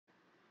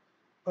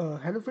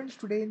Hello friends,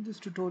 today in this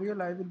tutorial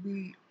I will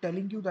be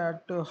telling you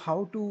that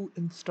how to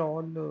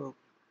install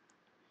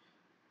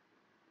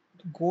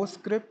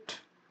GhostScript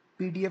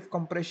PDF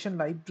compression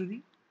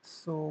library.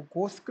 So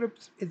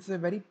GhostScript is a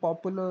very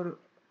popular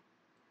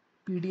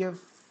PDF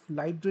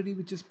library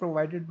which is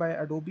provided by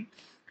Adobe,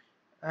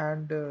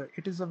 and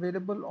it is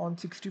available on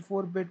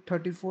 64-bit,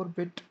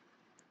 34-bit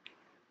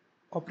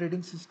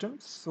operating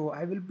systems. So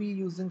I will be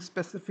using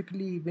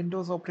specifically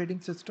Windows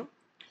operating system,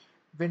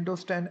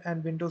 Windows 10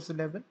 and Windows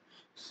 11.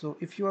 So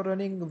if you are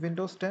running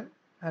Windows 10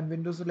 and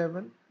Windows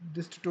 11,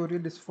 this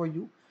tutorial is for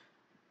you.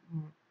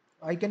 Mm,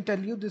 I can tell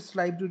you this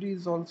library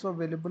is also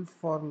available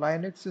for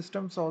Linux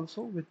systems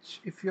also,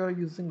 which if you are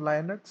using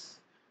Linux,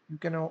 you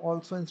can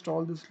also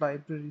install this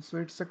library. So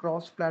it's a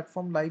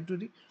cross-platform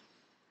library.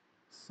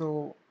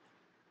 So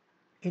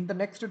in the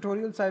next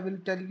tutorials, I will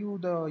tell you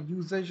the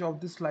usage of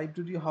this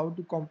library, how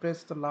to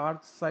compress the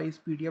large size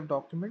PDF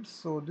documents.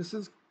 So this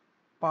is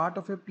part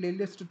of a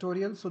playlist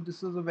tutorial. So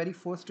this is the very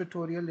first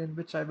tutorial in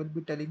which I will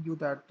be telling you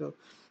that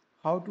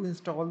how to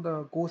install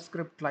the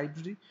GhostScript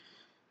library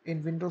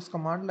in Windows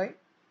command line.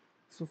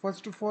 So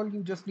first of all,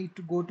 you just need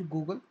to go to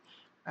Google,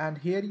 and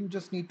here you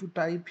just need to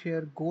type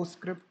here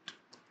GhostScript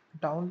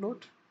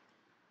download.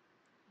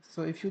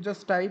 So if you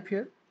just type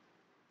here,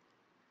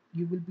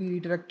 you will be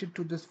redirected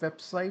to this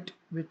website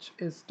which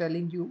is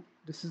telling you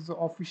this is the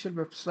official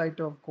website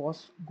of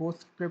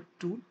GhostScript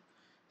tool.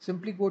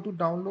 Simply go to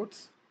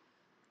downloads,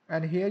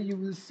 and here you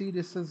will see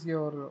this is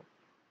your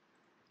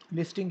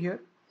listing here.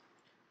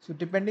 So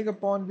depending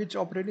upon which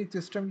operating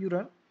system you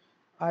run,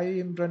 I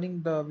am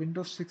running the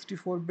Windows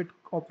 64-bit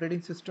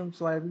operating system,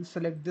 so I will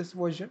select this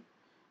version.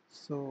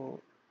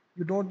 So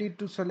you don't need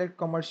to select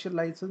commercial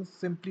license,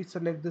 simply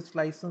select this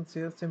license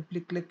here, simply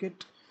click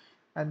it,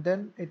 and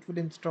then it will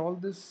install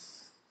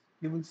this.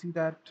 You will see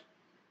that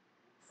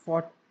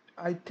for,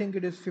 I think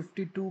it is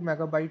 52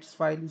 megabytes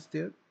file is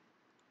there.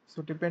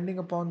 So depending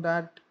upon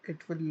that, it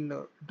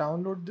will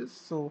download this.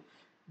 So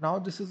now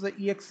this is the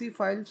exe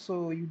file,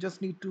 so you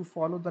just need to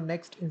follow the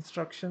next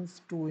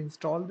instructions to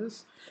install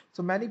this.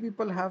 So many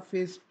people have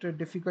faced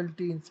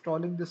difficulty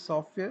installing this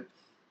software,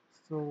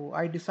 so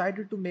I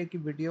decided to make a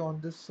video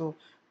on this. So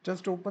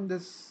just open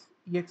this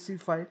exe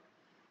file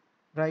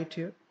right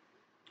here,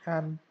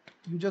 and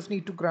you just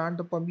need to grant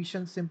the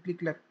permission. Simply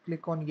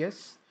click on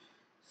yes.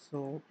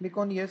 So click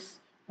on yes,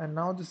 and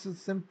now this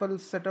is simple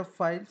setup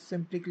file.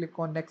 Simply click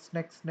on next,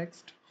 next,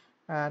 next,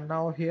 and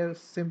now here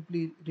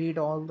simply read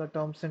all the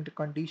terms and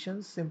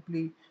conditions.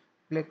 Simply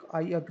click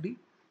I agree,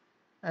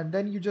 and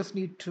then you just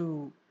need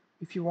to,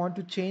 if you want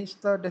to change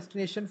the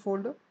destination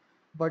folder,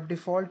 but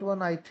default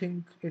one I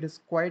think it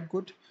is quite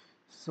good.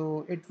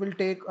 So it will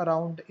take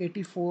around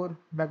 84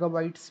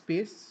 megabyte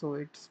space, so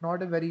it's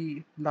not a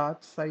very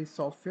large size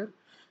software.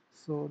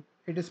 So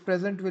it is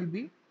present will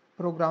be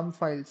program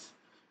files.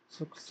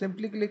 So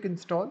simply click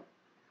install,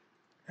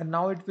 and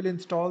now it will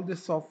install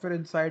this software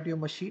inside your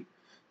machine.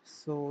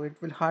 So it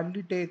will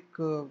hardly take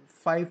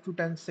 5 to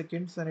 10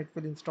 seconds, and it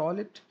will install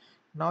it.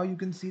 Now you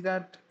can see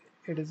that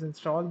it is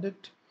installed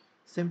it.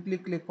 Simply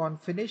click on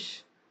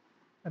finish,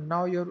 and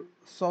now your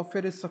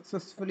software is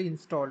successfully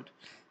installed.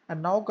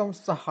 And now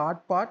comes the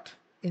hard part,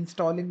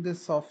 installing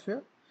this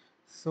software.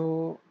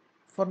 So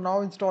for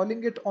now,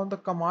 installing it on the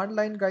command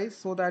line, guys,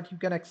 so that you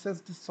can access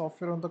this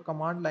software on the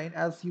command line.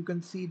 As you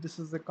can see, this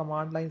is the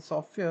command line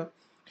software.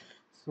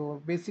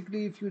 So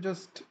basically, if you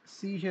just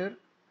see here,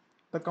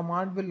 the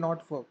command will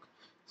not work.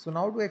 So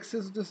now to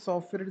access this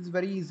software, it is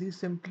very easy.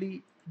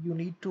 Simply you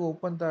need to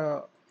open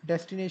the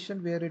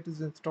destination where it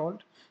is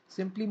installed.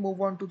 Simply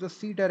move on to the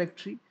C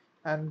directory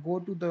and go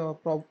to the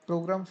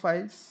program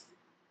files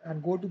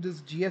and go to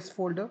this GS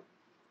folder,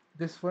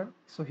 this one.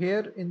 So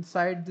here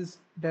inside this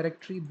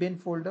directory bin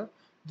folder,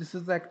 this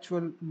is the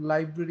actual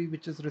library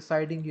which is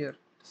residing here.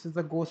 This is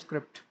the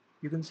GhostScript.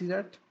 You can see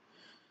that.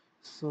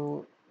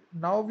 So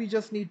now we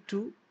just need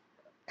to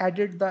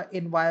edit the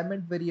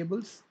environment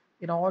variables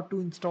in order to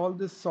install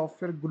this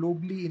software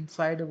globally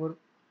inside our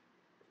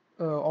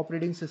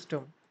operating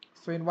system.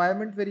 So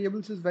environment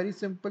variables is very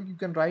simple. You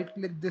can right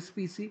click this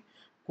PC,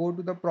 go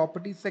to the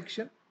properties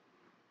section.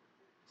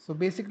 So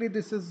basically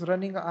this is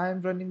running, I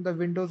am running the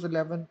Windows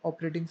 11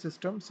 operating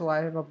system. So I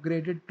have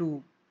upgraded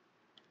to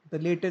the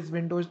latest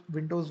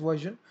Windows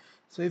version.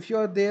 So if you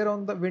are there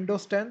on the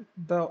Windows 10,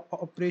 the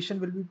operation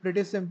will be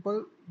pretty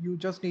simple. You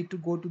just need to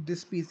go to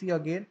this PC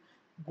again,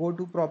 go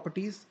to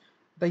properties.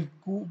 The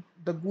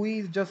GUI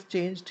is just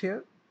changed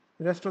here.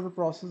 The rest of the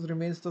process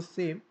remains the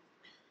same.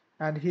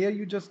 And here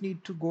you just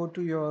need to go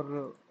to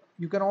your,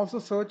 you can also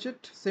search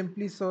it.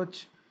 Simply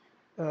search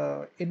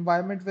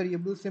environment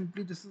variable.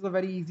 Simply, this is a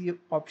very easy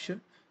option.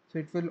 So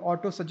it will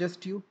auto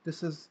suggest you.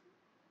 This is,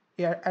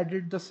 yeah,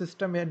 added the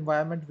system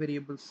environment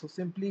variables. So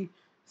simply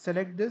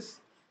select this.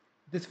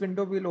 This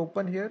window will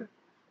open here.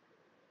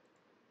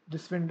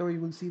 This window,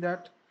 you will see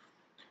that.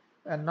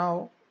 And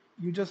now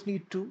you just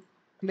need to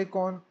click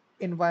on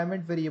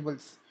environment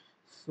variables.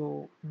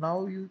 So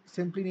now you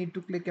simply need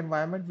to click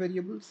environment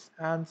variables,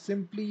 and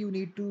simply you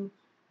need to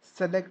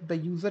select the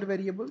user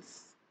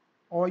variables.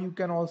 or you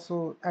can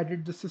also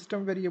edit the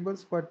system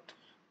variables, but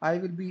I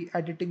will be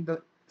editing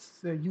the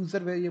user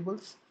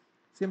variables.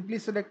 Simply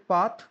select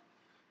path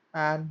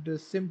and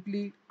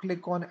simply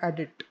click on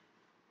edit.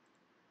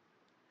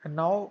 And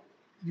now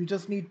you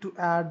just need to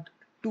add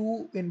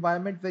two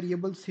environment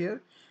variables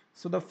here.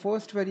 So the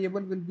first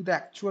variable will be the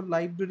actual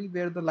library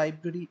where the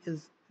library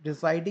is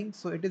residing.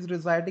 So it is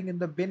residing in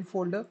the bin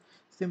folder.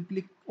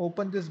 Simply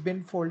open this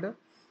bin folder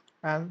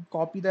and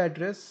copy the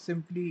address.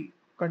 Simply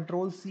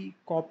Control C,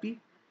 copy,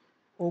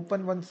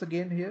 open once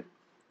again here,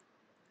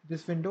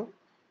 this window.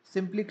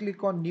 Simply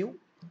click on new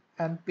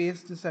and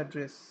paste this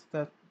address.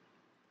 That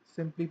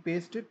simply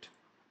paste it.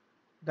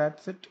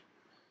 That's it.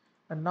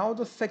 And now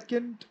the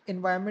second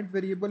environment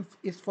variable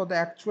is for the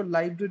actual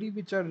library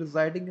which are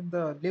residing in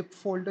the lib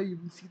folder. You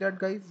will see that,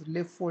 guys,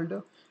 lib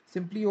folder.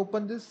 Simply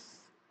open this,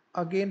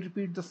 again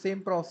repeat the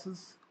same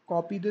process,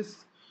 copy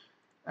this,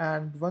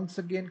 and once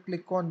again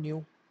click on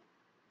new,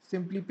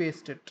 simply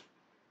paste it.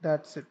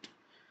 That's it.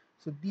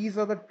 So these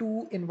are the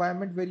two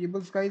environment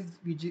variables, guys,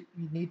 we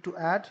need to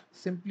add.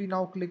 Simply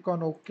now click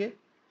on OK.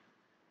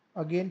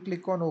 Again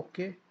click on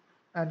OK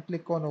and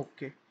click on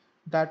OK.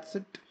 That's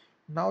it.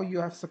 Now you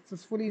have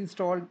successfully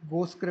installed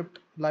GhostScript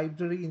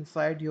library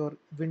inside your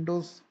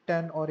Windows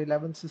 10 or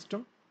 11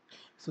 system.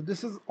 So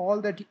this is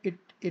all that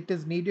it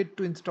is needed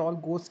to install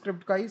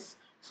GhostScript, guys.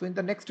 So in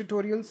the next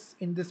tutorials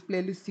in this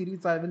playlist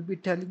series, I will be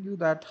telling you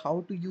that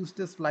how to use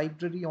this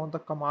library on the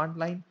command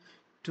line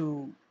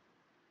to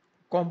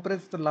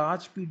compress the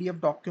large PDF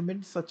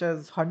documents such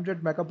as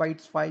 100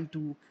 megabytes file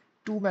to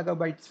 2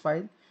 megabytes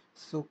file.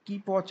 So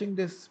keep watching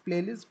this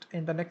playlist.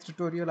 In the next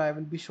tutorial, I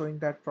will be showing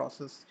that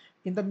process.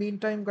 In the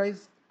meantime,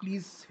 guys,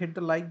 please hit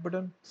the like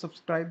button,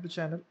 subscribe the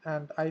channel,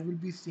 and I will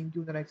be seeing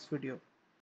you in the next video.